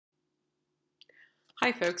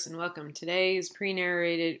Hi folks and welcome. Today's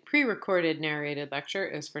pre-recorded narrated lecture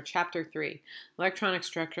is for Chapter 3, Electronic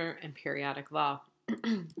Structure and Periodic Law.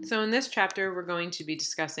 So in this chapter we're going to be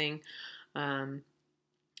discussing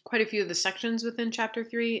quite a few of the sections within Chapter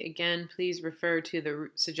 3. Again, please refer to the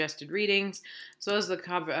suggested readings as well as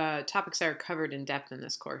the topics that are covered in depth in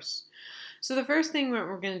this course. So the first thing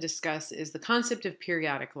we're going to discuss is the concept of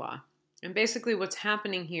periodic law. And basically what's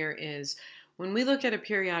happening here is when we look at a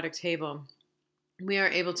periodic table, we are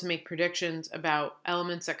able to make predictions about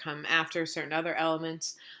elements that come after certain other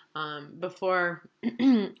elements. Before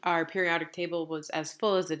our periodic table was as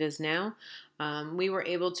full as it is now, we were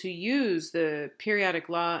able to use the periodic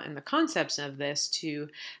law and the concepts of this to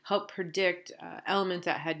help predict elements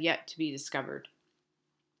that had yet to be discovered.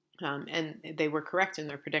 And they were correct in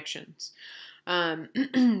their predictions.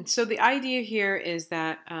 So the idea here is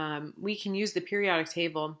that we can use the periodic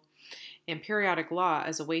table and periodic law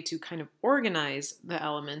as a way to kind of organize the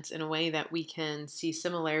elements in a way that we can see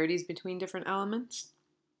similarities between different elements,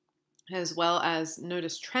 as well as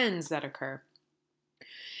notice trends that occur.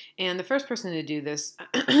 And the first person to do this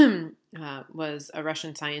was a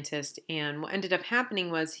Russian scientist, and what ended up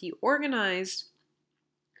happening was he organized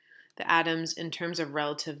the atoms in terms of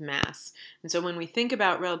relative mass. And so when we think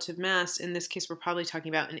about relative mass, in this case we're probably talking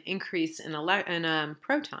about an increase in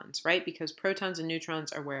protons, right? Because protons and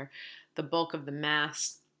neutrons are where the bulk of the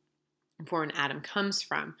mass for an atom comes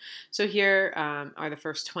from. So here are the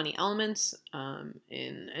first 20 elements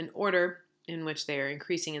in an order in which they are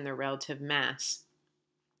increasing in their relative mass.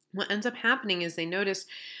 What ends up happening is they notice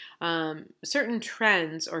certain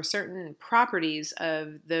trends or certain properties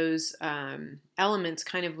of those elements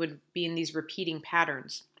kind of would be in these repeating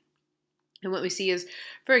patterns. And what we see is,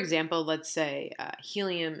 for example, let's say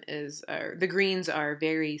helium is, the greens are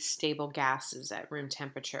very stable gases at room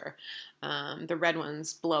temperature. The red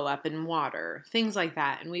ones blow up in water, things like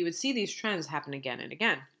that. And we would see these trends happen again and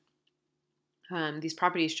again. These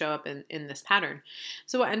properties show up in this pattern.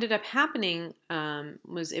 So what ended up happening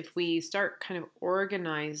was if we start kind of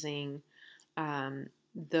organizing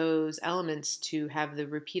those elements to have the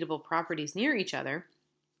repeatable properties near each other,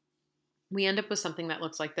 we end up with something that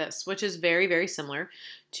looks like this, which is very, very similar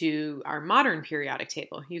to our modern periodic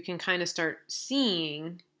table. You can kind of start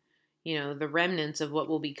seeing, the remnants of what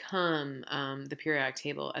will become the periodic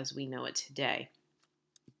table as we know it today.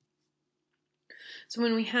 So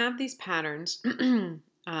when we have these patterns,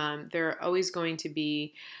 there are always going to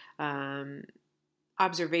be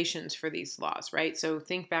observations for these laws, right? So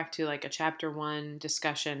think back to like a chapter 1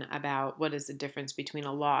 discussion about what is the difference between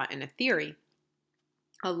a law and a theory.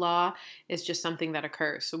 A law is just something that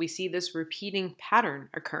occurs. So we see this repeating pattern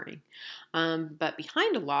occurring. But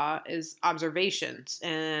behind a law is observations,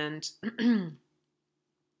 and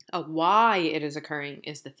why it is occurring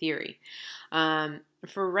is the theory.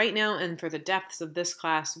 For right now and for the depths of this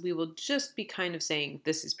class, we will just be kind of saying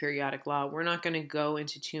this is periodic law. We're not going to go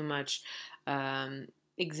into too much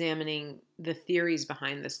examining the theories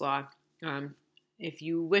behind this law. If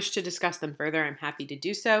you wish to discuss them further, I'm happy to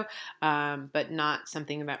do so, but not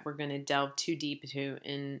something that we're going to delve too deep into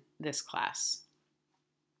in this class.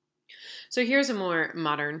 So here's a more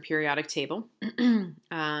modern periodic table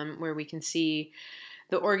where we can see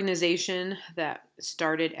the organization that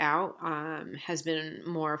started out has been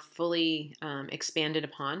more fully expanded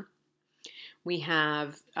upon. We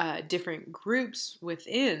have different groups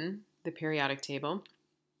within the periodic table.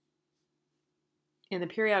 And the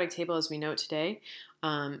periodic table, as we know it today,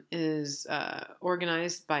 is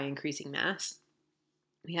organized by increasing mass.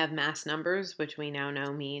 We have mass numbers, which we now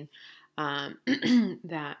know mean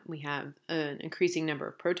that we have an increasing number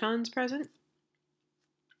of protons present.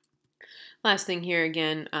 Last thing here,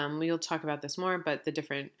 again, we'll talk about this more, but the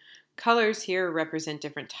different colors here represent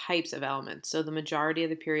different types of elements. So the majority of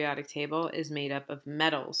the periodic table is made up of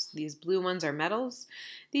metals. These blue ones are metals,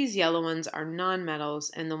 these yellow ones are nonmetals,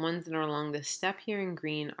 and the ones that are along the step here in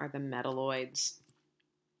green are the metalloids.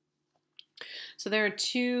 So there are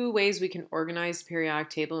two ways we can organize the periodic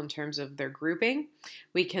table in terms of their grouping.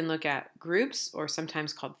 We can look at groups, or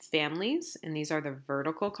sometimes called families, and these are the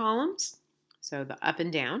vertical columns, so the up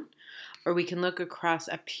and down. Or we can look across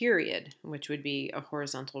a period, which would be a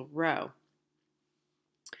horizontal row.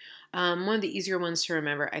 One of the easier ones to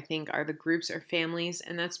remember, I think, are the groups or families,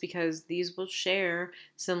 and that's because these will share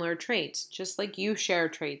similar traits, just like you share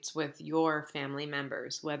traits with your family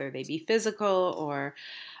members, whether they be physical or,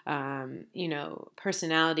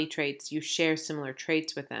 personality traits. You share similar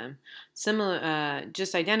traits with them.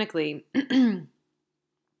 Just identically,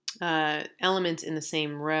 elements in the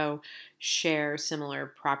same row share similar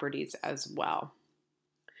properties as well.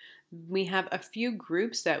 We have a few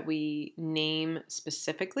groups that we name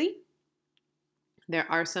specifically. There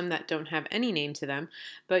are some that don't have any name to them,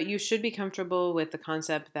 but you should be comfortable with the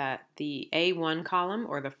concept that the A1 column,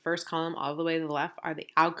 or the first column all the way to the left, are the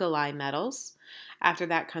alkali metals. After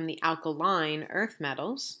that come the alkaline earth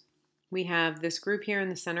metals. We have this group here in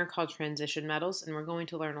the center called transition metals, and we're going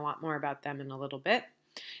to learn a lot more about them in a little bit.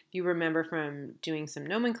 If you remember from doing some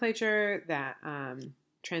nomenclature that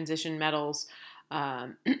transition metals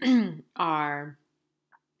are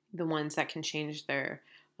the ones that can change their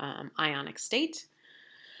ionic state.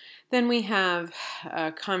 Then we have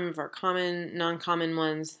common, non-common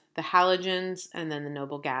ones, the halogens, and then the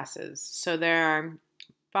noble gases. So there are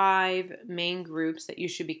 5 main groups that you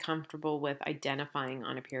should be comfortable with identifying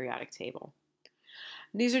on a periodic table.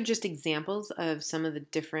 These are just examples of some of the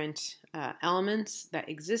different elements that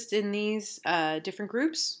exist in these different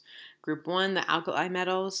groups. Group 1, the alkali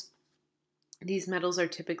metals. These metals are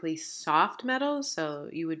typically soft metals, so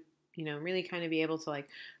you would really kind of be able to like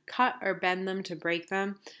cut or bend them to break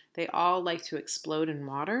them. They all like to explode in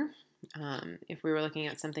water. If we were looking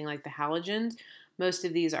at something like the halogens, most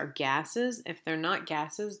of these are gases. If they're not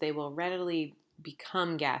gases, they will readily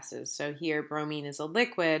become gases. So here, bromine is a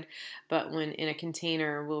liquid, but when in a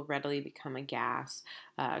container, will readily become a gas.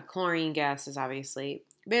 Chlorine gas is obviously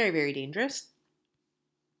very, very dangerous.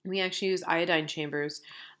 We actually use iodine chambers,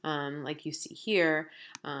 like you see here,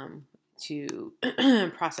 to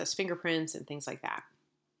process fingerprints and things like that.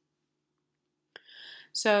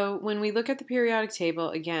 So when we look at the periodic table,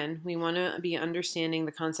 again, we want to be understanding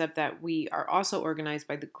the concept that we are also organized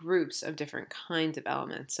by the groups of different kinds of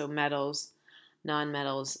elements, so metals,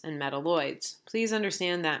 nonmetals, and metalloids. Please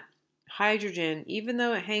understand that hydrogen, even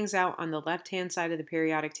though it hangs out on the left-hand side of the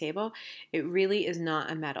periodic table, it really is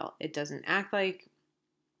not a metal. It doesn't act like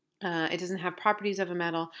it doesn't have properties of a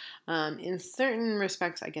metal. In certain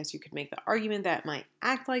respects, I guess you could make the argument that it might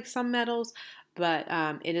act like some metals, but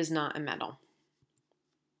it is not a metal.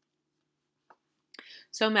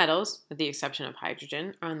 So metals, with the exception of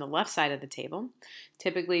hydrogen, are on the left side of the table.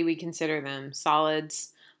 Typically, we consider them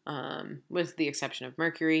solids, with the exception of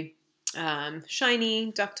mercury.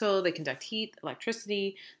 Shiny, ductile, they conduct heat,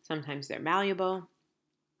 electricity. Sometimes they're malleable.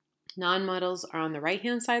 Nonmetals are on the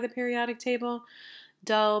right-hand side of the periodic table.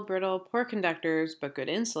 Dull, brittle, poor conductors, but good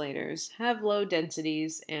insulators, have low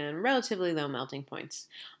densities and relatively low melting points.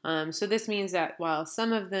 So this means that while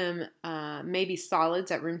some of them may be solids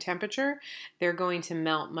at room temperature, they're going to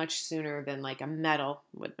melt much sooner than like a metal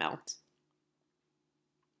would melt.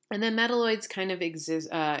 And then metalloids kind of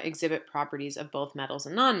exhibit properties of both metals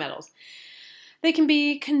and nonmetals. They can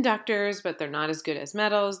be conductors, but they're not as good as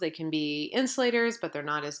metals. They can be insulators, but they're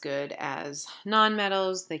not as good as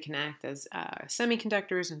nonmetals. They can act as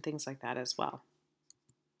semiconductors and things like that as well.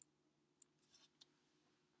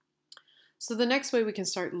 So the next way we can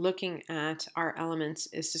start looking at our elements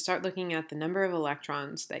is to start looking at the number of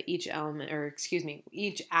electrons that each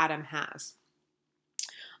atom has.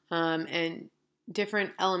 And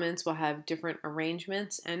different elements will have different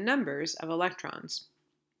arrangements and numbers of electrons.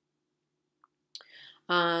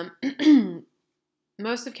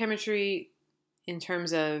 Most of chemistry, in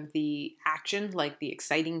terms of the action, like the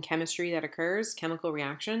exciting chemistry that occurs, chemical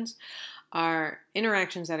reactions, are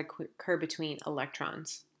interactions that occur between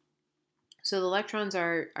electrons. So the electrons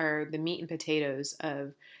are the meat and potatoes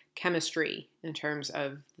of chemistry in terms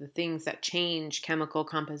of the things that change chemical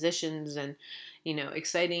compositions, and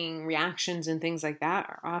exciting reactions and things like that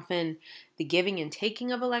are often the giving and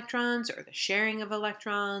taking of electrons or the sharing of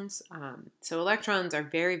electrons. So electrons are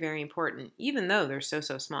very, very important, even though they're so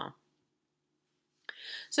small.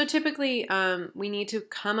 So typically we need to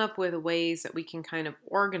come up with ways that we can kind of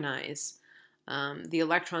organize the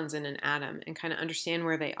electrons in an atom and kind of understand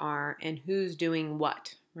where they are and who's doing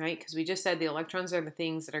what, right? Because we just said the electrons are the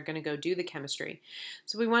things that are going to go do the chemistry.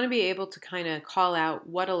 So we want to be able to kind of call out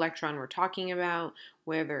what electron we're talking about,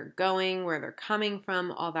 where they're going, where they're coming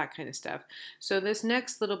from, all that kind of stuff. So this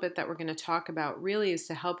next little bit that we're going to talk about really is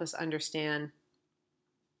to help us understand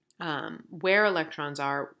where electrons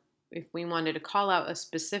are. If we wanted to call out a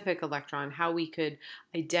specific electron, how we could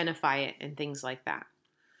identify it and things like that.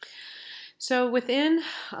 So within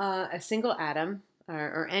a single atom,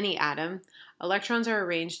 or any atom, electrons are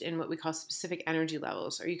arranged in what we call specific energy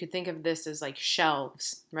levels, or you could think of this as like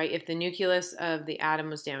shelves, right? If the nucleus of the atom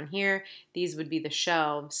was down here, these would be the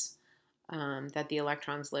shelves that the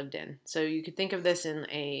electrons lived in. So you could think of this in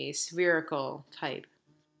a spherical type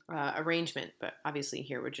arrangement, but obviously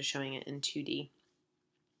here we're just showing it in 2D.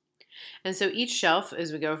 And so each shelf,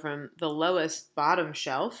 as we go from the lowest bottom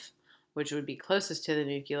shelf, which would be closest to the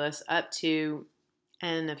nucleus, up to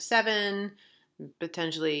n of 7,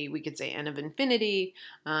 Potentially, we could say n of infinity,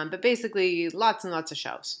 but basically lots and lots of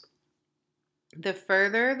shelves. The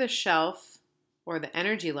further the shelf or the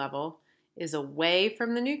energy level is away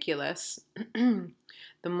from the nucleus,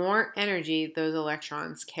 the more energy those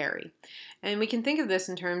electrons carry. And we can think of this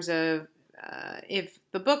in terms of if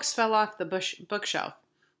the books fell off the bookshelf,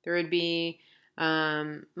 there would be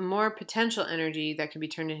more potential energy that could be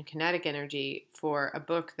turned into kinetic energy for a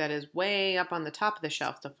book that is way up on the top of the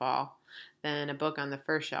shelf to fall than a book on the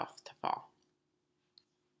first shelf to fall.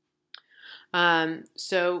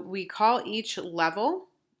 So we call each level,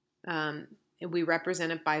 we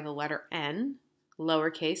represent it by the letter n,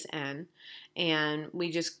 lowercase n, and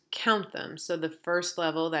we just count them. So the first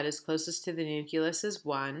level that is closest to the nucleus is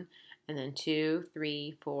 1, and then 2,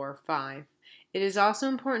 3, 4, 5. It is also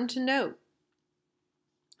important to note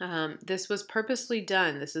this was purposely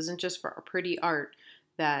done. This isn't just for pretty art,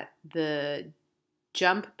 that the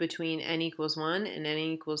jump between n equals 1 and n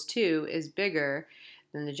equals 2 is bigger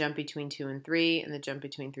than the jump between 2 and 3, and the jump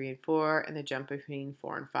between 3 and 4, and the jump between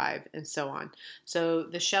 4 and 5, and so on. So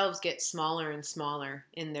the shelves get smaller and smaller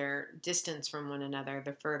in their distance from one another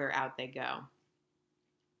the further out they go.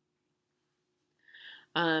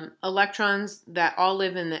 Electrons that all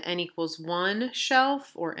live in the n equals 1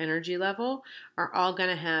 shelf or energy level are all going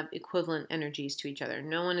to have equivalent energies to each other.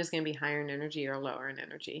 No one is going to be higher in energy or lower in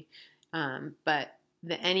energy. But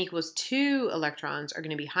the n equals 2 electrons are going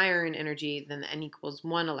to be higher in energy than the n equals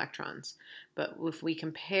 1 electrons. But if we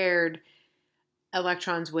compared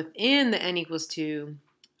electrons within the n equals 2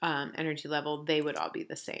 energy level, they would all be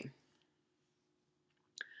the same.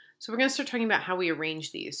 So we're going to start talking about how we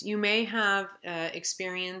arrange these. You may have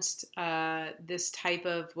experienced this type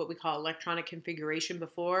of what we call electronic configuration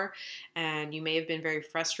before, and you may have been very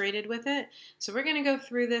frustrated with it. So we're going to go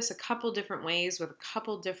through this a couple different ways with a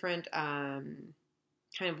couple different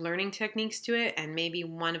kind of learning techniques to it, and maybe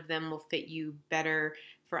one of them will fit you better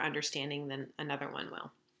for understanding than another one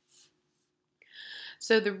will.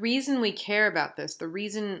 So the reason we care about this, the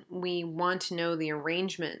reason we want to know the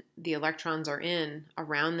arrangement the electrons are in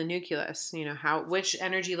around the nucleus, which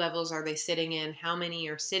energy levels are they sitting in, how many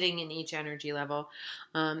are sitting in each energy level,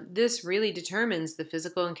 this really determines the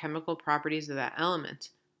physical and chemical properties of that element.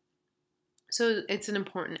 So it's an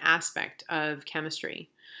important aspect of chemistry.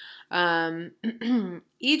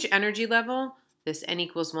 Each energy level, this n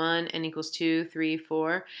equals 1, n equals 2, 3,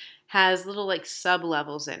 4, has little like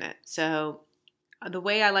sub-levels in it. So the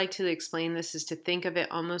way I like to explain this is to think of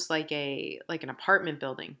it almost like an apartment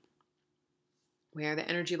building, where the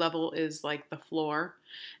energy level is like the floor,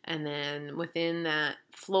 and then within that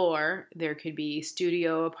floor there could be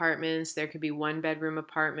studio apartments, there could be 1-bedroom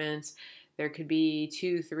apartments, there could be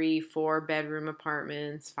 2, 3, 4-bedroom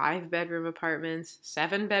apartments, 5-bedroom apartments,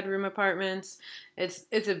 7-bedroom apartments. It's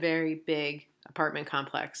a very big apartment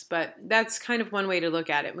complex, but that's kind of one way to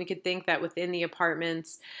look at it. We could think that within the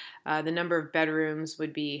apartments, the number of bedrooms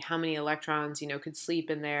would be how many electrons, could sleep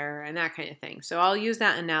in there, and that kind of thing. So I'll use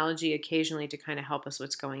that analogy occasionally to kind of help us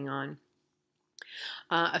what's going on.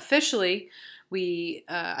 Officially, we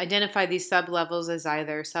identify these sublevels as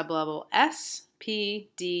either sublevel S, P,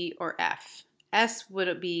 D, or F. S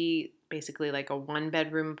would be basically like a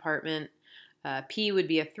 1-bedroom apartment. P would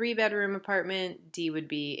be a 3-bedroom apartment, D would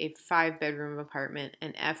be a 5-bedroom apartment,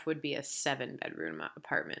 and F would be a 7-bedroom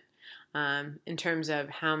apartment in terms of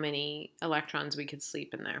how many electrons we could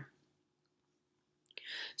sleep in there.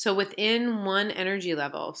 So within one energy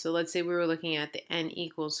level, so let's say we were looking at the n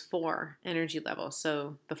equals 4 energy level,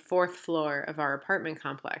 so the 4th floor of our apartment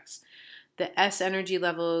complex, the S energy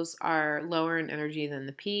levels are lower in energy than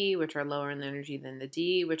the P, which are lower in energy than the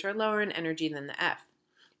D, which are lower in energy than the F.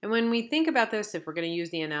 And when we think about this, if we're going to use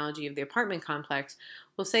the analogy of the apartment complex,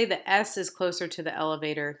 we'll say the S is closer to the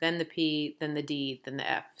elevator, then the P, then the D, then the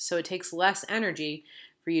F. So it takes less energy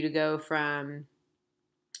for you to go from,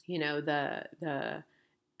 the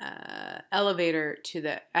elevator to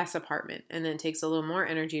the S apartment, and then it takes a little more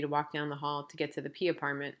energy to walk down the hall to get to the P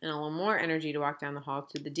apartment, and a little more energy to walk down the hall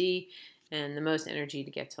to the D, and the most energy to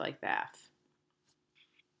get to like the F.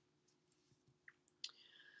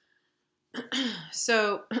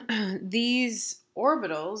 So these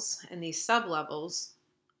orbitals and these sublevels,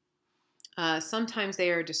 sometimes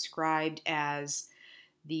they are described as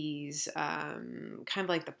these kind of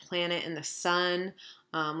like the planet and the sun,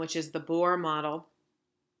 which is the Bohr model,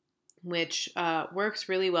 which works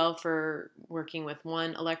really well for working with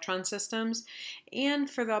 1 electron systems. And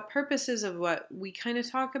for the purposes of what we kind of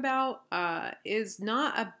talk about, is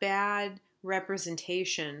not a bad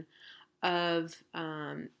representation of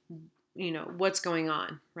what's going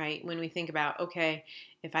on, right? When we think about, okay,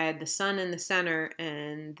 if I had the sun in the center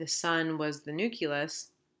and the sun was the nucleus,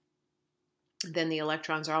 then the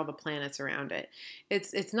electrons are all the planets around it.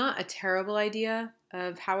 It's not a terrible idea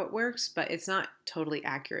of how it works, but it's not totally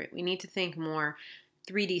accurate. We need to think more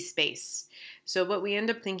 3D space. So what we end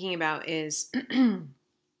up thinking about is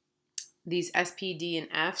these S, P, D, and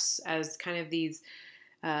Fs as kind of these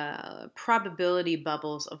probability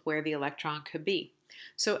bubbles of where the electron could be.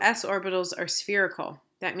 So S orbitals are spherical.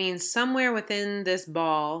 That means somewhere within this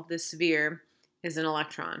ball, this sphere, is an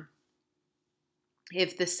electron.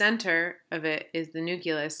 If the center of it is the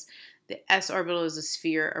nucleus, the S orbital is a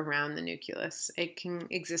sphere around the nucleus. It can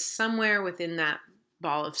exist somewhere within that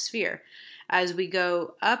ball of sphere. As we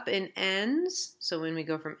go up in n's, so when we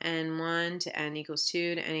go from n1 to n equals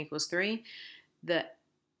 2 to n equals 3, the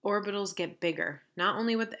orbitals get bigger. Not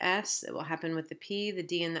only with the S, it will happen with the P, the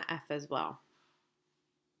D, and the F as well.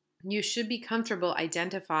 You should be comfortable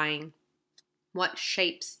identifying what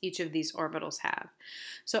shapes each of these orbitals have.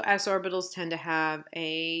 So S orbitals tend to have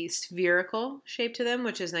a spherical shape to them,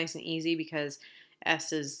 which is nice and easy because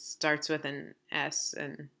starts with an S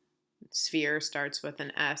and sphere starts with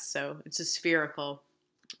an S, so it's a spherical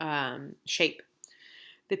shape.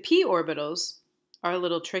 The P orbitals are a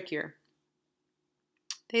little trickier.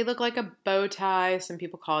 They look like a bow tie. Some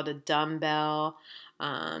people call it a dumbbell,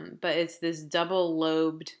 but it's this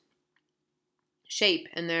double-lobed shape,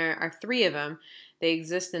 and there are 3 of them. They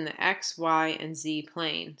exist in the X, Y, and Z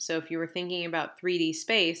plane. So if you were thinking about 3D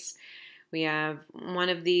space, we have one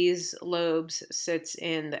of these lobes sits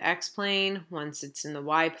in the X plane, one sits in the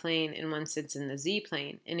Y plane, and one sits in the Z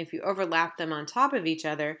plane. And if you overlap them on top of each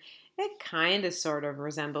other, it kind of sort of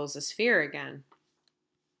resembles a sphere again.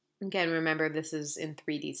 Again, remember this is in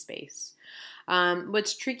 3D space.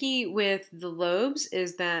 What's tricky with the lobes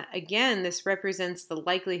is that, again, this represents the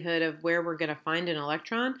likelihood of where we're going to find an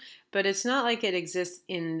electron, but it's not like it exists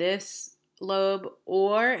in this lobe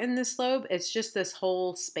or in this lobe. It's just this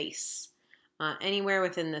whole space, anywhere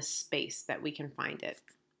within this space that we can find it.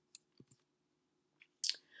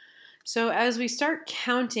 So as we start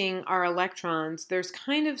counting our electrons, there's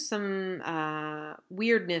kind of some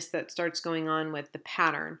weirdness that starts going on with the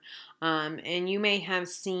pattern. And you may have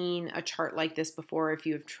seen a chart like this before if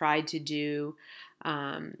you have tried to do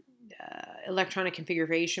electronic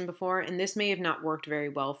configuration before, and this may have not worked very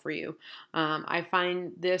well for you. I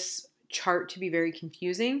find this chart to be very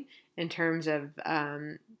confusing in terms of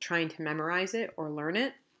trying to memorize it or learn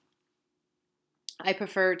it. I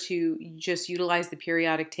prefer to just utilize the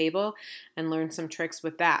periodic table and learn some tricks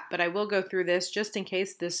with that. But I will go through this just in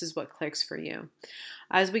case this is what clicks for you.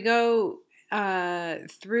 As we go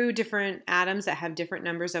through different atoms that have different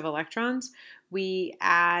numbers of electrons, we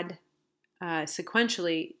add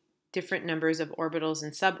sequentially different numbers of orbitals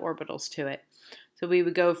and suborbitals to it. So we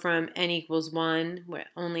would go from n equals 1, which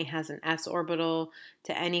only has an s orbital,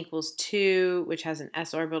 to n equals 2, which has an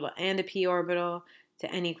s orbital and a p orbital,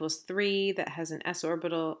 to n equals 3 that has an s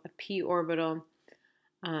orbital, a p orbital.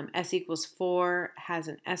 S equals 4 has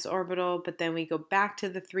an s orbital, but then we go back to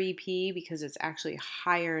the 3p because it's actually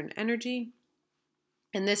higher in energy.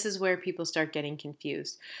 And this is where people start getting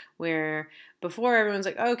confused, where before everyone's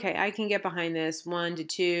like, okay, I can get behind this 1 to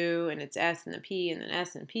 2, and it's S and the P, and then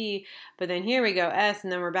S and P. But then here we go S,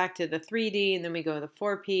 and then we're back to the 3D, and then we go to the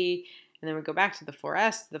 4P, and then we go back to the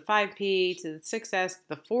 4S, to the 5P, to the 6S, to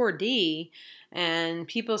the 4D, and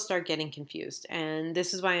people start getting confused. And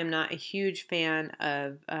this is why I'm not a huge fan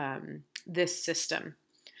of this system.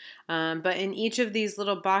 But in each of these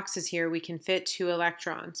little boxes here, we can fit 2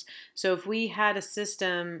 electrons. So if we had a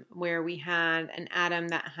system where we had an atom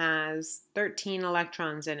that has 13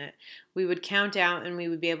 electrons in it, we would count out and we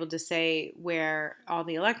would be able to say where all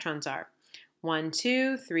the electrons are. 1,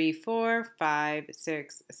 2, 3, 4, 5,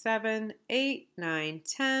 6, 7, 8, 9,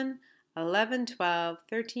 10, 11, 12,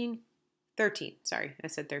 13. Sorry, I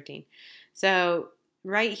said 13. So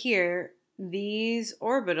right here, these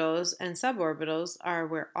orbitals and suborbitals are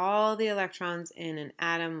where all the electrons in an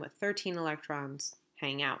atom with 13 electrons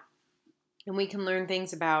hang out. And we can learn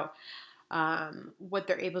things about what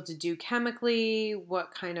they're able to do chemically,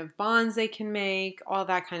 what kind of bonds they can make, all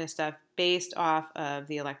that kind of stuff based off of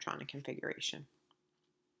the electronic configuration.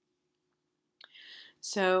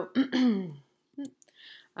 So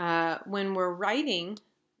when we're writing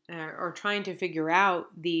or trying to figure out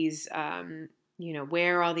these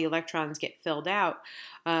where all the electrons get filled out,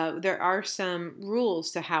 there are some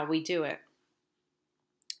rules to how we do it.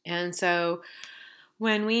 And so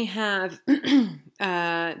when we have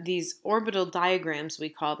these orbital diagrams, we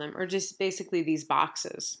call them, or just basically these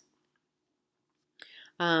boxes,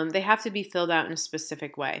 they have to be filled out in a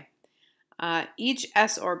specific way. Each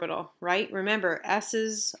s orbital, right? Remember,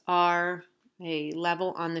 s's are a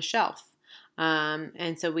level on the shelf.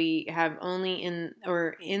 And so we have only in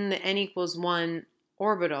the n equals 1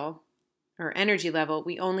 orbital or energy level,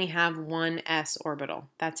 we only have one s orbital.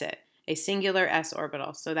 That's it, a singular s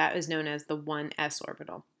orbital. So that is known as the 1s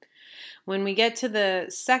orbital. When we get to the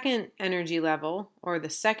second energy level, or the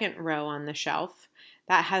second row on the shelf,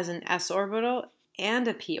 that has an s orbital and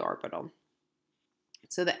a p orbital.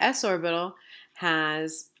 So the s orbital can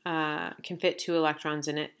fit 2 electrons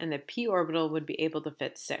in it, and the p orbital would be able to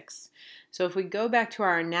fit 6. So if we go back to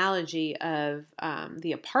our analogy of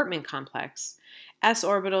the apartment complex, s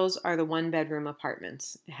orbitals are the 1-bedroom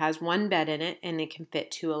apartments. It has 1 bed in it, and it can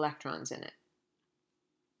fit 2 electrons in it.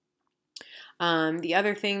 The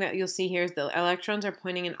other thing that you'll see here is the electrons are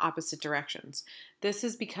pointing in opposite directions. This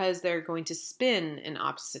is because they're going to spin in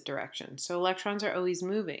opposite directions. So electrons are always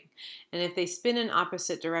moving. And if they spin in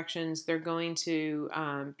opposite directions, they're going to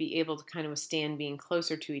be able to kind of withstand being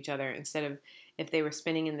closer to each other, instead of if they were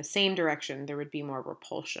spinning in the same direction, there would be more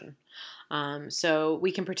repulsion. So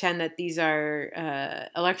we can pretend that these are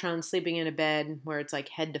electrons sleeping in a bed where it's like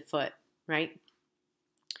head to foot, right?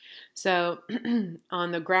 So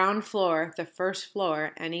on the ground floor, the first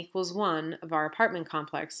floor, n equals 1 of our apartment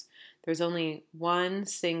complex, there's only one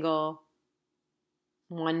single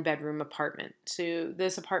 1-bedroom apartment. So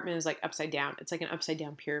this apartment is like upside down. It's like an upside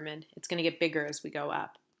down pyramid. It's going to get bigger as we go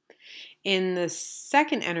up. In the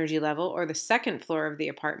second energy level, or the second floor of the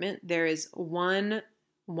apartment, there is one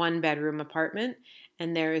 1-bedroom apartment,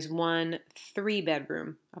 and there is one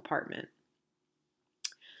 3-bedroom apartment.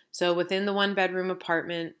 So within the 1-bedroom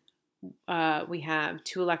apartment, we have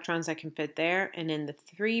 2 electrons that can fit there, and in the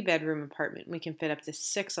 3-bedroom apartment we can fit up to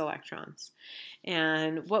 6 electrons.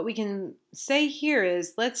 And what we can say here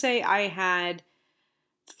is, let's say I had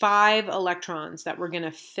 5 electrons that were going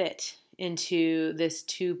to fit into this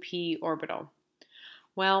 2p orbital.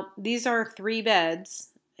 Well, these are 3 beds,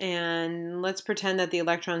 and let's pretend that the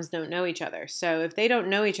electrons don't know each other. So if they don't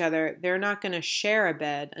know each other, they're not going to share a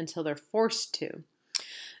bed until they're forced to.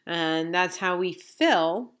 And that's how we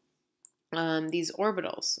fill these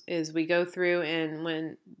orbitals, is we go through, and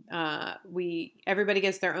when everybody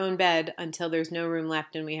gets their own bed until there's no room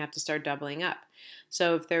left and we have to start doubling up.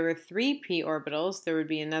 So if there were 3p orbitals, there would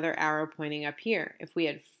be another arrow pointing up here. If we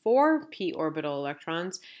had 4p orbital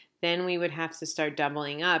electrons, then we would have to start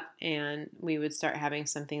doubling up, and we would start having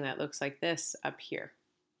something that looks like this up here.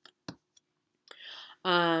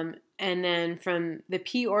 And then from the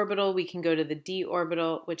p orbital, we can go to the d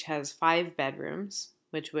orbital, which has 5 bedrooms,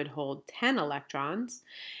 which would hold 10 electrons.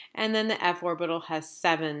 And then the f orbital has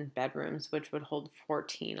 7 bedrooms, which would hold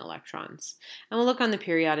 14 electrons. And we'll look on the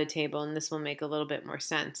periodic table, and this will make a little bit more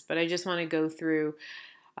sense. But I just want to go through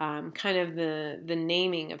kind of the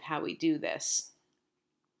naming of how we do this.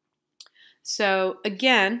 So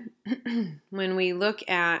again, when we look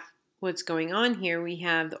at what's going on here, we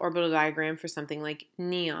have the orbital diagram for something like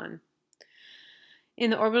neon. In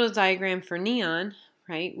the orbital diagram for neon,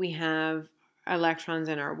 right, we have electrons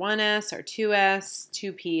in our 1s, our 2s,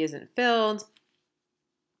 2p isn't filled.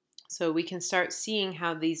 So we can start seeing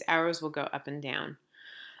how these arrows will go up and down.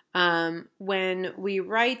 When we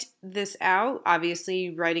write this out,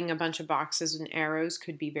 obviously writing a bunch of boxes and arrows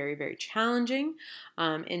could be very, very challenging.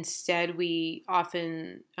 Instead, we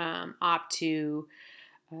often opt to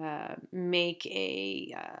make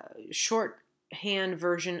a shorthand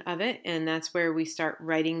version of it, and that's where we start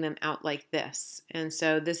writing them out like this. And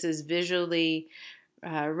so this is visually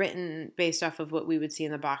written based off of what we would see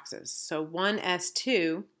in the boxes. So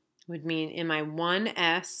 1s2 would mean in my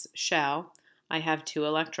 1s shell I have 2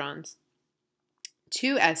 electrons.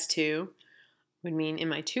 2s2 would mean in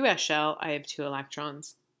my 2s shell I have 2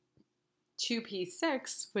 electrons.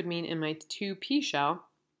 2p6 would mean in my 2p shell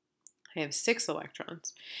I have 6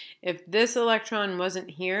 electrons. If this electron wasn't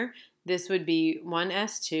here, this would be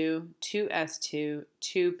 1s2, 2s2,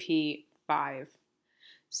 2p5.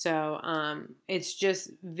 So it's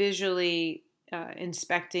just visually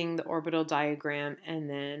inspecting the orbital diagram and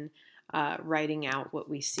then writing out what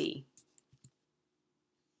we see.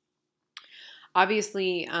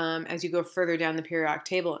 Obviously, as you go further down the periodic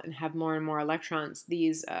table and have more and more electrons,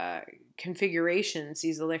 these configurations,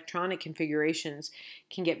 these electronic configurations,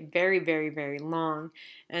 can get very, very, very long.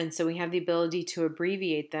 And so we have the ability to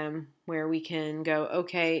abbreviate them, where we can go,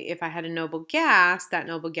 okay, if I had a noble gas, that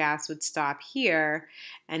noble gas would stop here,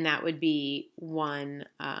 and that would be one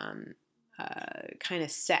kind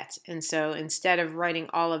of set. And so instead of writing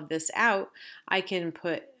all of this out, I can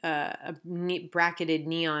put a bracketed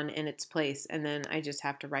neon in its place, and then I just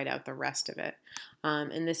have to write out the rest of it.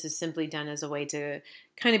 And this is simply done as a way to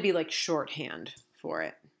kind of be like shorthand for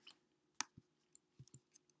it.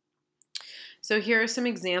 So here are some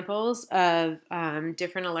examples of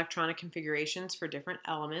different electronic configurations for different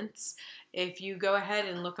elements. If you go ahead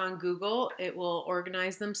and look on Google, it will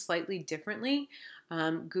organize them slightly differently.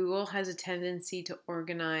 Google has a tendency to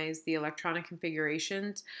organize the electronic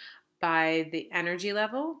configurations by the energy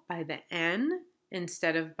level, by the N,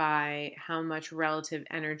 instead of by how much relative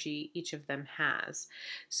energy each of them has.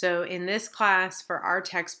 So in this class, for our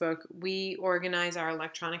textbook, we organize our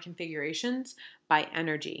electronic configurations by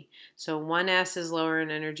energy. So 1s is lower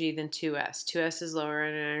in energy than 2s. 2s is lower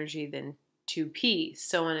in energy than 2p,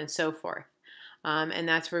 so on and so forth. And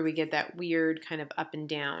that's where we get that weird kind of up and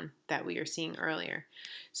down that we were seeing earlier.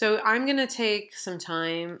 So I'm going to take some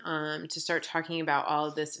time to start talking about all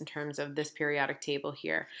of this in terms of this periodic table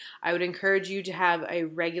here. I would encourage you to have a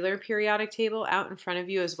regular periodic table out in front of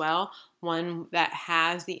you as well, one that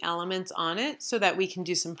has the elements on it so that we can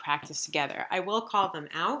do some practice together. I will call them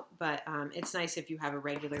out, but it's nice if you have a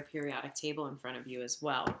regular periodic table in front of you as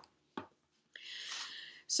well.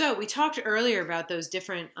 So we talked earlier about those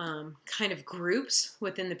different kind of groups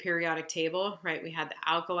within the periodic table, right? We had the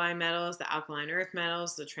alkali metals, the alkaline earth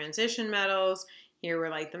metals, the transition metals. Here were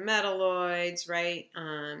like the metalloids, right?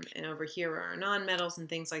 And over here were our nonmetals and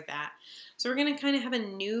things like that. So we're going to kind of have a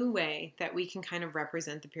new way that we can kind of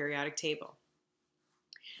represent the periodic table.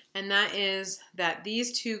 And that is that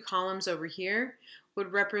these two columns over here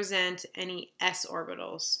would represent any s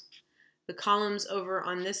orbitals. The columns over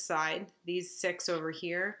on this side, these 6 over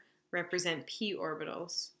here, represent p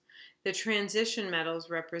orbitals. The transition metals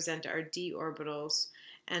represent our d orbitals,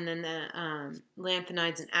 and then the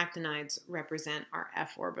lanthanides and actinides represent our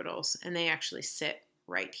f orbitals, and they actually sit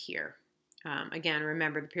right here. Again,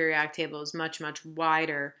 remember the periodic table is much, much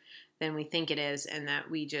wider than we think it is, and that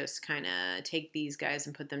we just kind of take these guys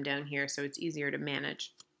and put them down here so it's easier to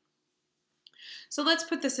manage. So let's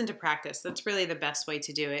put this into practice. That's really the best way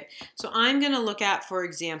to do it. So I'm going to look at, for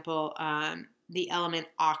example, the element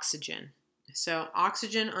oxygen. So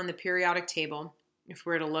oxygen on the periodic table, if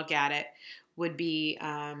we were to look at it, would be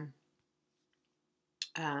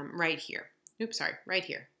right here. Oops, sorry, right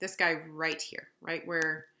here. This guy right here, right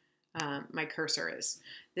where my cursor is.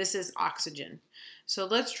 This is oxygen. So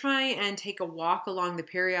let's try and take a walk along the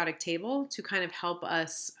periodic table to kind of help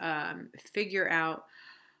us figure out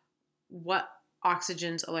what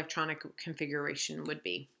oxygen's electronic configuration would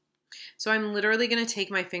be. So I'm literally going to take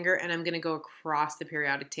my finger and I'm going to go across the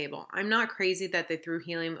periodic table. I'm not crazy that they threw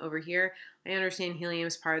helium over here. I understand helium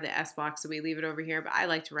is part of the S block, so we leave it over here, but I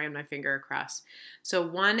like to run my finger across. So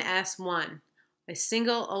 1s1, a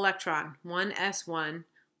single electron, 1s1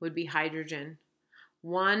 would be hydrogen.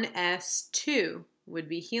 1s2 would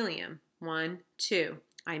be helium. 1, 2.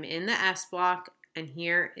 I'm in the S block, and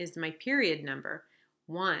here is my period number.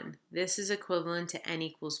 1. This is equivalent to n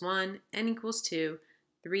equals 1, n equals 2,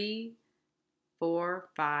 3, 4,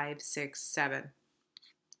 5, 6, 7.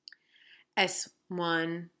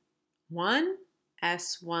 S1, 1,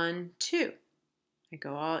 S1, 2. I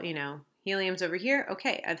go all, helium's over here.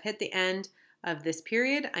 Okay, I've hit the end of this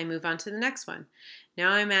period. I move on to the next one.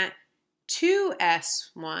 Now I'm at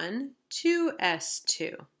 2s1,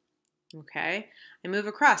 2s2. Okay, I move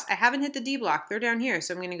across. I haven't hit the D block. They're down here,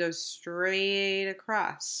 so I'm going to go straight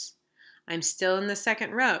across. I'm still in the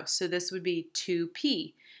second row, so this would be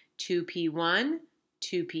 2p. 2p1,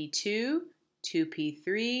 2p2,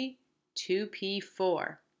 2p3,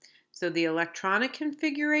 2p4. So the electronic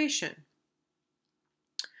configuration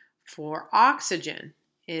for oxygen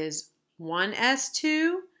is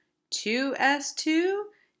 1s2, 2s2,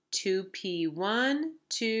 2p1,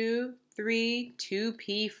 2, 3,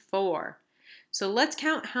 2p4. So let's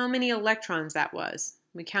count how many electrons that was.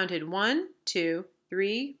 We counted 1, 2,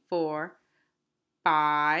 3, 4,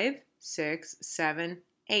 5, 6, 7,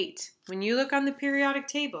 8. When you look on the periodic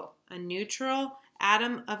table, a neutral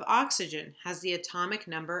atom of oxygen has the atomic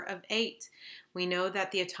number of 8. We know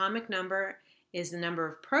that the atomic number is the number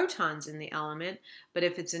of protons in the element, but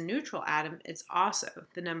if it's a neutral atom, it's also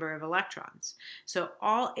the number of electrons. So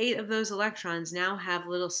all 8 of those electrons now have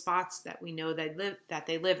little spots that we know that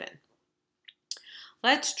they live in.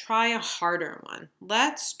 Let's try a harder one.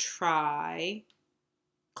 Let's try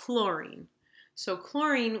chlorine. So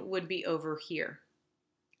chlorine would be over here.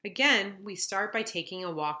 Again, we start by taking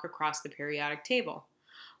a walk across the periodic table.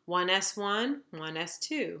 1s1,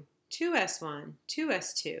 1s2, 2s1,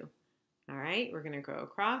 2s2. All right, we're going to go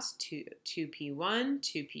across to 2p1,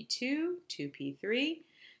 2p2, 2p3,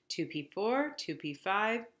 2p4,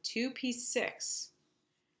 2p5, 2p6,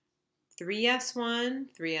 3s1,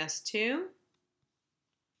 3s2,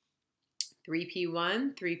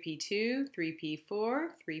 3p1, 3p2, 3p4,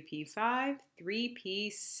 3p5,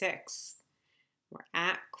 3p6. We're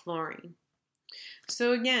at chlorine.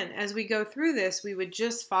 So again, as we go through this, we would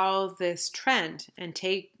just follow this trend and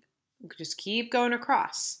just keep going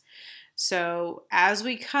across. So as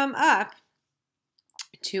we come up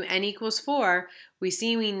to n equals 4, we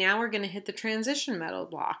see we now are going to hit the transition metal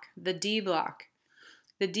block, the D block.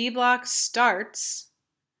 The D block starts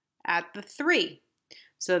at the 3.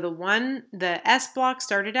 So the S block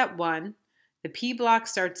started at 1, the P block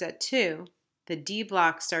starts at 2, the D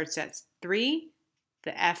block starts at 3,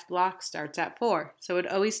 the F block starts at 4. So it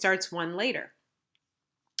always starts 1 later.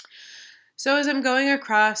 So as I'm going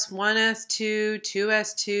across 1s2,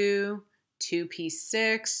 2s2,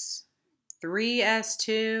 2p6,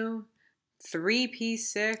 3s2,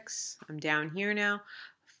 3p6, I'm down here now,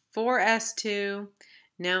 4s2,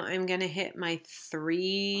 now I'm going to hit my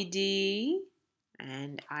 3d,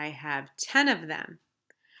 and I have 10 of them.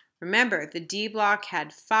 Remember, the D block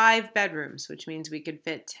had 5 bedrooms, which means we could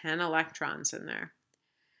fit 10 electrons in there.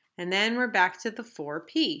 And then we're back to the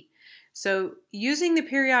 4p. So using the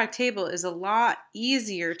periodic table is a lot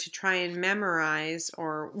easier to try and memorize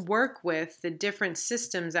or work with the different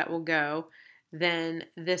systems that will go than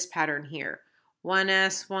this pattern here.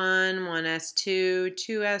 1s1, 1s2,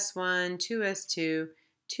 2s1, 2s2,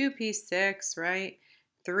 2p6, right?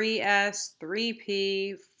 3s,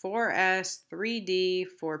 3p, 4s, 3d,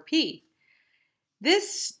 4p.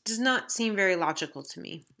 This does not seem very logical to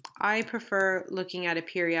me. I prefer looking at a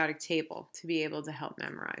periodic table to be able to help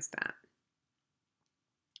memorize that.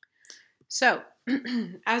 So,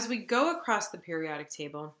 as we go across the periodic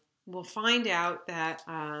table, we'll find out that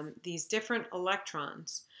these different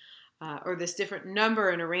electrons, or this different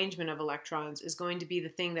number and arrangement of electrons, is going to be the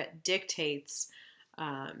thing that dictates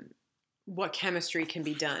what chemistry can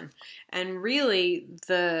be done. And really,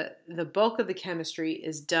 the bulk of the chemistry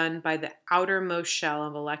is done by the outermost shell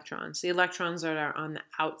of electrons, the electrons that are on the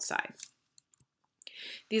outside.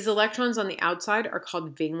 These electrons on the outside are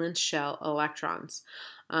called valence shell electrons.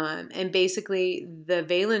 And basically, the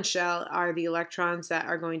valence shell are the electrons that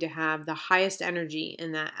are going to have the highest energy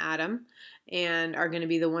in that atom and are going to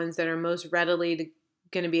be the ones that are most readily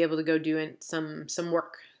going to be able to go do some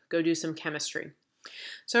work, go do some chemistry.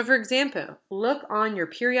 So for example, look on your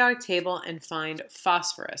periodic table and find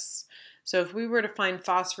phosphorus. So if we were to find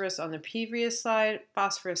phosphorus on the previous slide,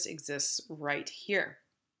 phosphorus exists right here.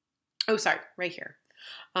 Oh, sorry, right here.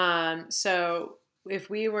 So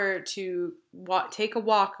if we were to take a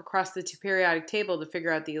walk across the periodic table to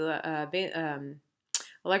figure out the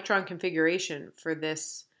electron configuration for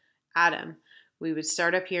this atom, we would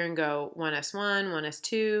start up here and go 1s1,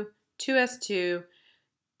 1s2, 2s2,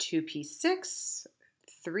 2p6,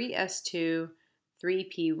 3s2,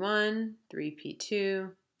 3p1,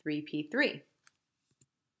 3p2, 3p3.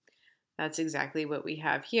 That's exactly what we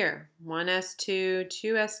have here. 1s2,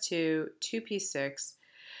 2s2, 2p6,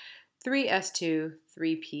 3s2,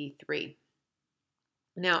 3p3.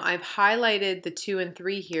 Now I've highlighted the 2 and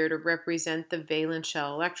 3 here to represent the valence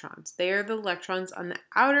shell electrons. They are the electrons on the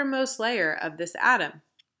outermost layer of this atom.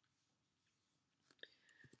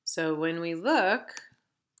 So when we look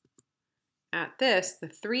at this, the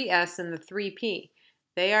 3s and the 3p,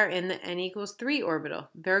 they are in the n equals 3 orbital.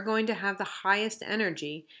 They're going to have the highest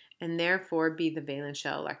energy and therefore be the valence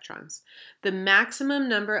shell electrons. The maximum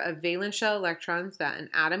number of valence shell electrons that an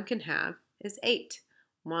atom can have is 8.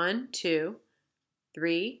 1, 2,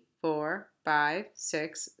 3, 4, 5,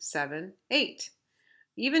 6, 7, 8.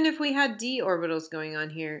 Even if we had d orbitals going on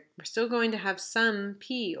here, we're still going to have some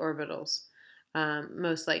p orbitals,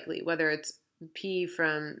 most likely, whether it's p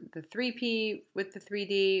from the 3p with the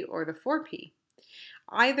 3d or the 4p.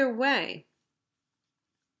 Either way,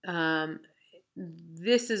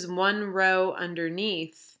 this is one row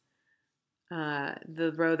underneath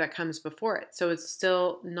the row that comes before it. So it's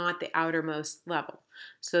still not the outermost level.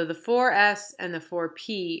 So the 4s and the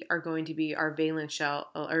 4p are going to be our valence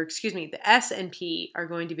shell, or excuse me, the s and p are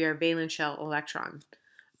going to be our valence shell electron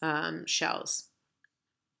shells.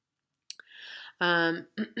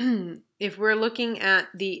 If we're looking at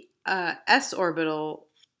the s orbital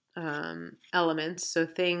elements, so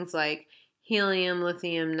things like helium,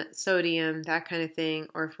 lithium, sodium, that kind of thing,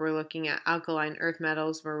 or if we're looking at alkaline earth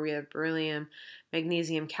metals where we have beryllium,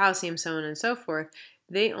 magnesium, calcium, so on and so forth,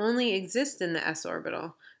 they only exist in the s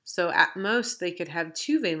orbital. So at most they could have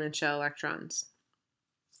 2 valence shell electrons.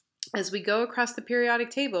 as we go across the periodic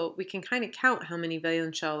table, we can kind of count how many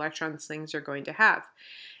valence shell electrons things are going to have.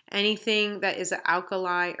 Anything that is an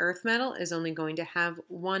alkali earth metal is only going to have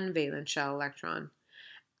one valence shell electron.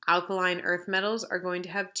 Alkaline earth metals are going to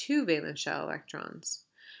have 2 valence shell electrons.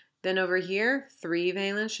 Then over here, 3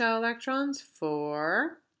 valence shell electrons,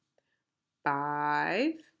 4,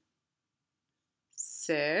 5,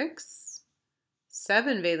 6,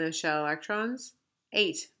 7 valence shell electrons,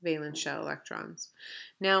 8 valence shell electrons.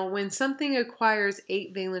 Now, when something acquires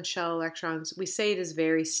 8 valence shell electrons, we say it is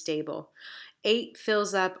very stable. 8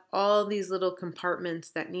 fills up all these little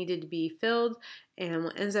compartments that needed to be filled, and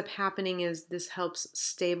what ends up happening is this helps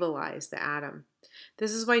stabilize the atom.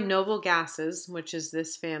 This is why noble gases, which is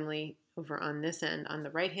this family over on this end, on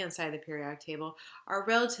the right-hand side of the periodic table, are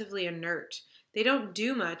relatively inert. They don't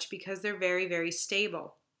do much because they're very, very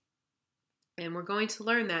stable. And we're going to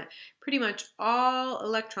learn that pretty much all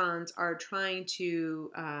electrons are trying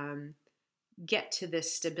to get to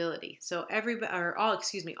this stability. So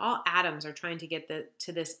all atoms are trying to get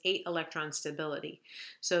to this 8 electron stability.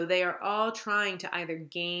 So they are all trying to either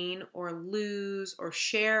gain or lose or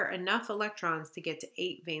share enough electrons to get to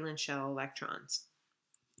 8 valence shell electrons.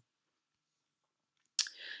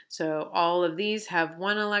 So all of these have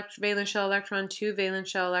 1 valence shell electron, 2 valence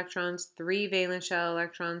shell electrons, 3 valence shell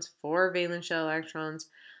electrons, 4 valence shell electrons,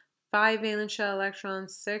 5 valence shell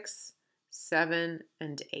electrons, 6, 7,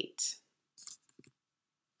 and 8.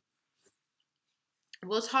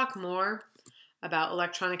 We'll talk more about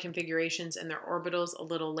electronic configurations and their orbitals a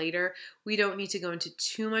little later. We don't need to go into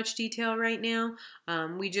too much detail right now.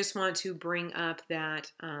 We just want to bring up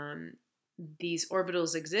that these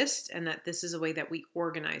orbitals exist and that this is a way that we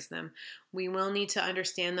organize them. We will need to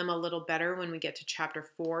understand them a little better when we get to chapter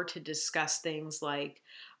 4 to discuss things like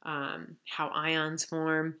how ions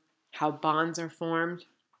form, how bonds are formed.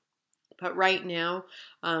 But right now,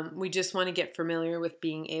 we just want to get familiar with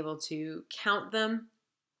being able to count them,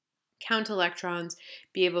 count electrons,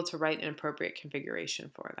 be able to write an appropriate configuration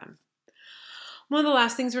for them. One of the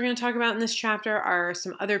last things we're going to talk about in this chapter are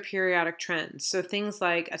some other periodic trends. So things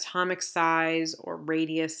like atomic size or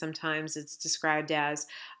radius, sometimes it's described as,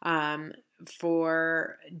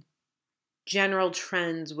 for general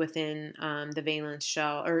trends within the valence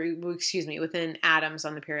shell, within atoms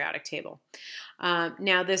on the periodic table.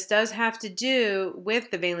 Now, this does have to do with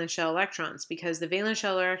the valence shell electrons because the valence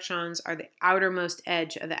shell electrons are the outermost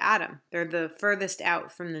edge of the atom. They're the furthest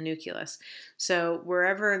out from the nucleus. So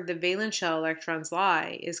wherever the valence shell electrons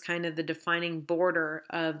lie is kind of the defining border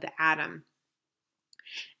of the atom.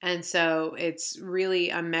 And so it's really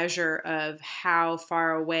a measure of how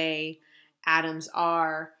far away atoms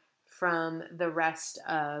are from the rest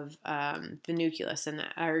of the nucleus,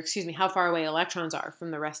 how far away electrons are from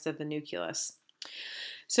the rest of the nucleus.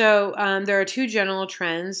 So there are 2 general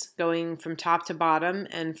trends going from top to bottom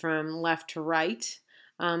and from left to right.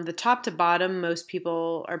 The top to bottom, most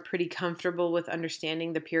people are pretty comfortable with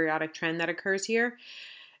understanding the periodic trend that occurs here.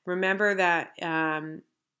 Remember that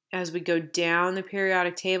as we go down the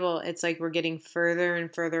periodic table, it's like we're getting further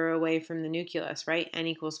and further away from the nucleus, right? N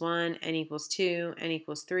equals 1, N equals 2, N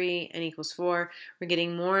equals 3, N equals 4. We're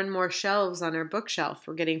getting more and more shelves on our bookshelf.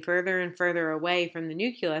 We're getting further and further away from the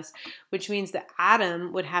nucleus, which means the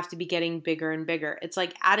atom would have to be getting bigger and bigger. It's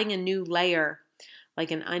like adding a new layer,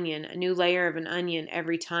 like an onion, a new layer of an onion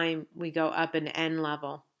every time we go up an N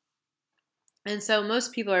level. And so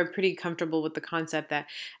most people are pretty comfortable with the concept that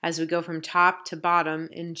as we go from top to bottom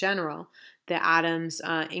in general, the atoms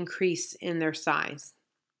increase in their size.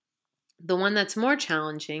 The one that's more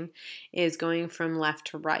challenging is going from left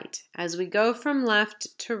to right. As we go from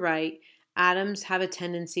left to right, atoms have a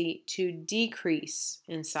tendency to decrease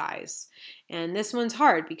in size. And this one's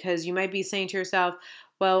hard because you might be saying to yourself,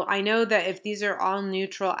 well, I know that if these are all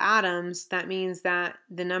neutral atoms, that means that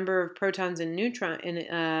the number of protons and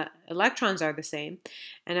electrons are the same.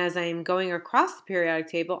 And as I'm going across the periodic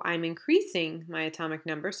table, I'm increasing my atomic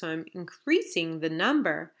number, so I'm increasing the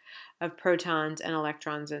number of protons and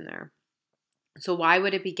electrons in there. So why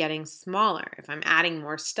would it be getting smaller if I'm adding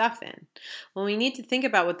more stuff in? Well, we need to think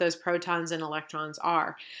about what those protons and electrons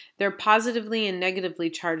are. They're positively and negatively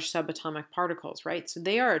charged subatomic particles, right? So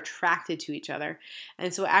they are attracted to each other.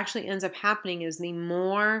 And so what actually ends up happening is the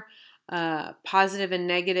more positive and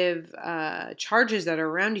negative charges that are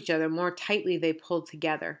around each other, more tightly they pull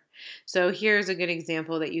together. So here's a good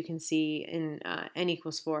example that you can see in N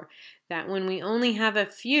equals 4, that when we only have a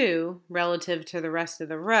few relative to the rest of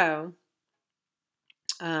the row,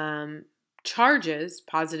 charges,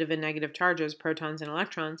 positive and negative charges, protons and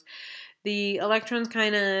electrons, the electrons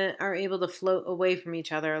kind of are able to float away from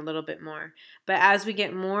each other a little bit more. But as we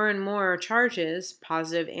get more and more charges,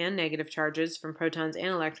 positive and negative charges from protons and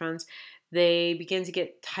electrons, they begin to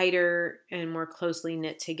get tighter and more closely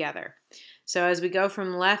knit together. So as we go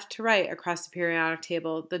from left to right across the periodic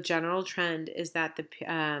table, the general trend is that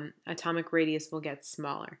the atomic radius will get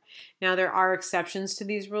smaller. Now there are exceptions to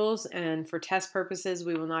these rules, and for test purposes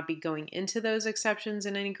we will not be going into those exceptions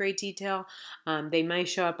in any great detail. They may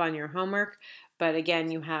show up on your homework, but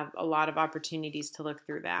again, you have a lot of opportunities to look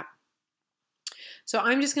through that. So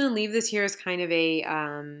I'm just going to leave this here as kind of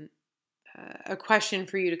a question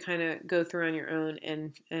for you to kind of go through on your own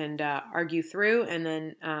and argue through, and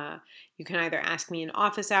then you can either ask me in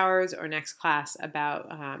office hours or next class about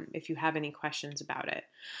if you have any questions about it.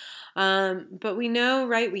 But we know,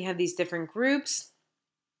 right, we have these different groups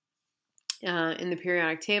in the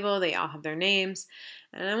periodic table. They all have their names.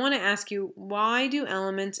 And I want to ask you, why do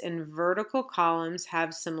elements in vertical columns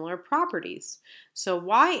have similar properties? So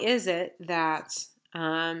why is it that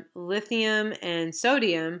lithium and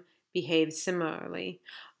sodium behave similarly?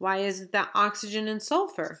 Why is it that oxygen and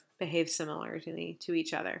sulfur behave similarly to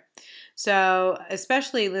each other? So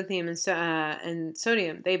especially lithium and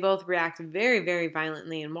sodium, they both react very, very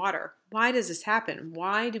violently in water. Why does this happen?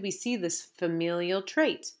 Why do we see this familial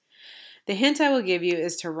trait? The hint I will give you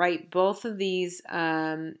is to write both of these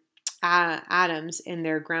atoms in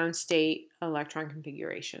their ground state electron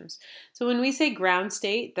configurations. So when we say ground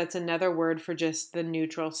state, that's another word for just the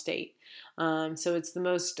neutral state. So it's the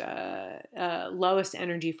most lowest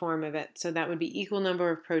energy form of it. So that would be equal number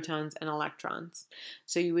of protons and electrons.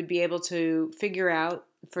 So you would be able to figure out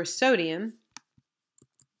for sodium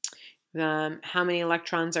how many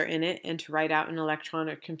electrons are in it and to write out an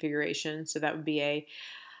electronic configuration. So that would be a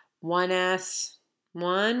 1s1,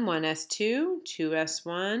 1s2,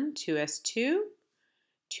 2s1, 2s2,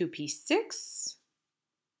 2p6,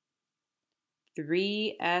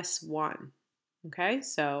 3s1. Okay,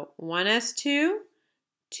 so 1s2,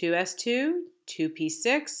 2s2,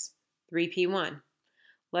 2p6, 3p1.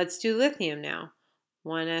 Let's do lithium now.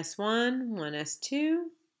 1s1, 1s2,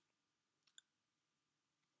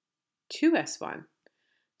 2s1.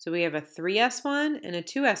 So we have a 3s1 and a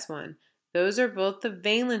 2s1. Those are both the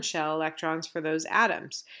valence shell electrons for those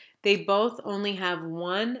atoms. They both only have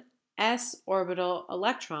one s orbital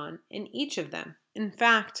electron in each of them. In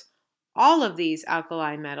fact, all of these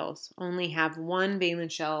alkali metals only have one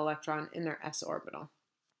valence shell electron in their s orbital.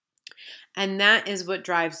 And that is what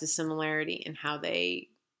drives the similarity in how they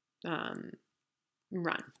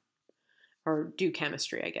run or do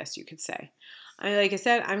chemistry, I guess you could say. Like I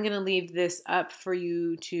said, I'm going to leave this up for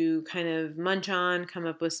you to kind of munch on, come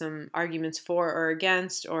up with some arguments for or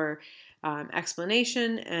against, or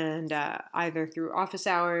explanation, and either through office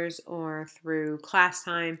hours or through class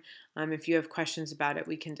time. If you have questions about it,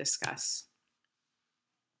 we can discuss.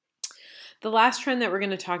 The last trend that we're going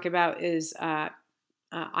to talk about is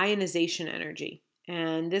ionization energy.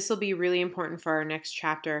 And this will be really important for our next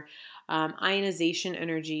chapter. Ionization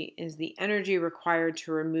energy is the energy required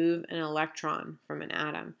to remove an electron from an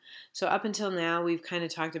atom. So up until now, we've kind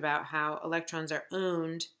of talked about how electrons are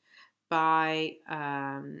owned by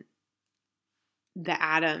the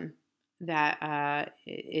atom that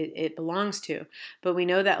it belongs to. But we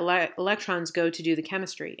know that electrons go to do the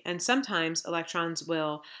chemistry. And sometimes electrons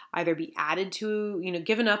will either be added to,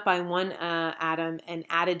 given up by one atom and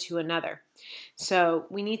added to another. So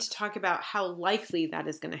we need to talk about how likely that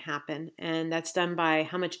is going to happen. And that's done by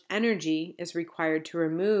how much energy is required to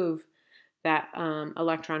remove that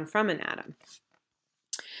electron from an atom.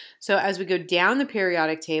 So as we go down the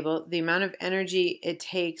periodic table, the amount of energy it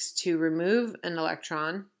takes to remove an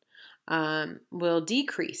electron will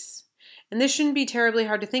decrease. And this shouldn't be terribly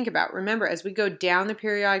hard to think about. Remember, as we go down the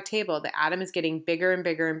periodic table, the atom is getting bigger and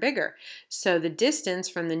bigger and bigger. So the distance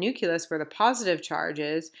from the nucleus where the positive charge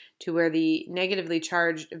is to where the negatively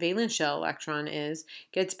charged valence shell electron is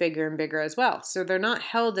gets bigger and bigger as well. So they're not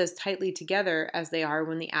held as tightly together as they are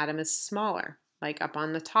when the atom is smaller, like up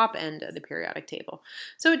on the top end of the periodic table.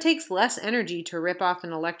 So it takes less energy to rip off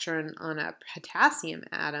an electron on a potassium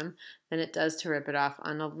atom than it does to rip it off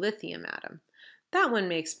on a lithium atom. That one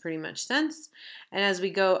makes pretty much sense. And as we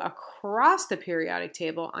go across the periodic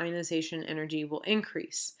table, ionization energy will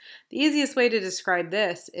increase. The easiest way to describe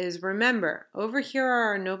this is, remember, over here are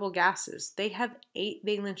our noble gases. They have 8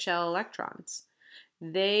 valence shell electrons.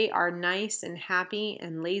 They are nice and happy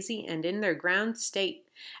and lazy and in their ground state.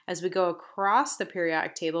 As we go across the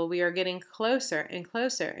periodic table, we are getting closer and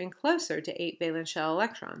closer and closer to 8 valence shell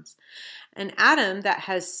electrons. An atom that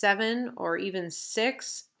has 7 or even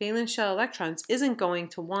 6 valence shell electrons isn't going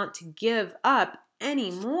to want to give up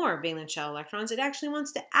any more valence shell electrons. It actually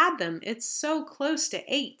wants to add them. It's so close to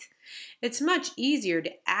 8. It's much easier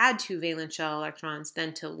to add 2 valence shell electrons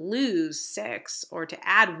than to lose 6, or to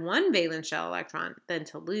add 1 valence shell electron than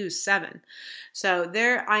to lose 7. So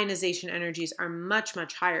their ionization energies are much,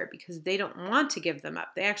 much higher because they don't want to give them up.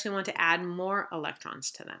 They actually want to add more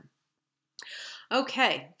electrons to them.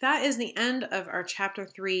 Okay, that is the end of our Chapter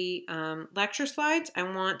 3 lecture slides. I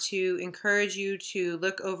want to encourage you to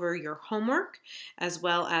look over your homework as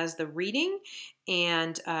well as the reading,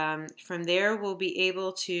 and from there we'll be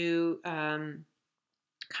able to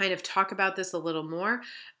kind of talk about this a little more.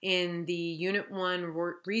 In the Unit 1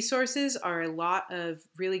 resources are a lot of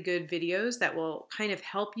really good videos that will kind of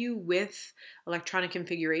help you with electronic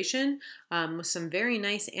configuration, with some very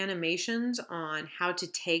nice animations on how to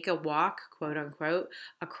take a walk, quote unquote,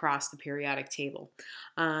 across the periodic table.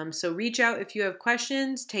 So reach out if you have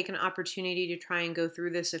questions. Take an opportunity to try and go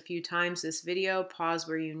through this a few times, this video. Pause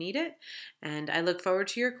where you need it, and I look forward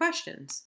to your questions.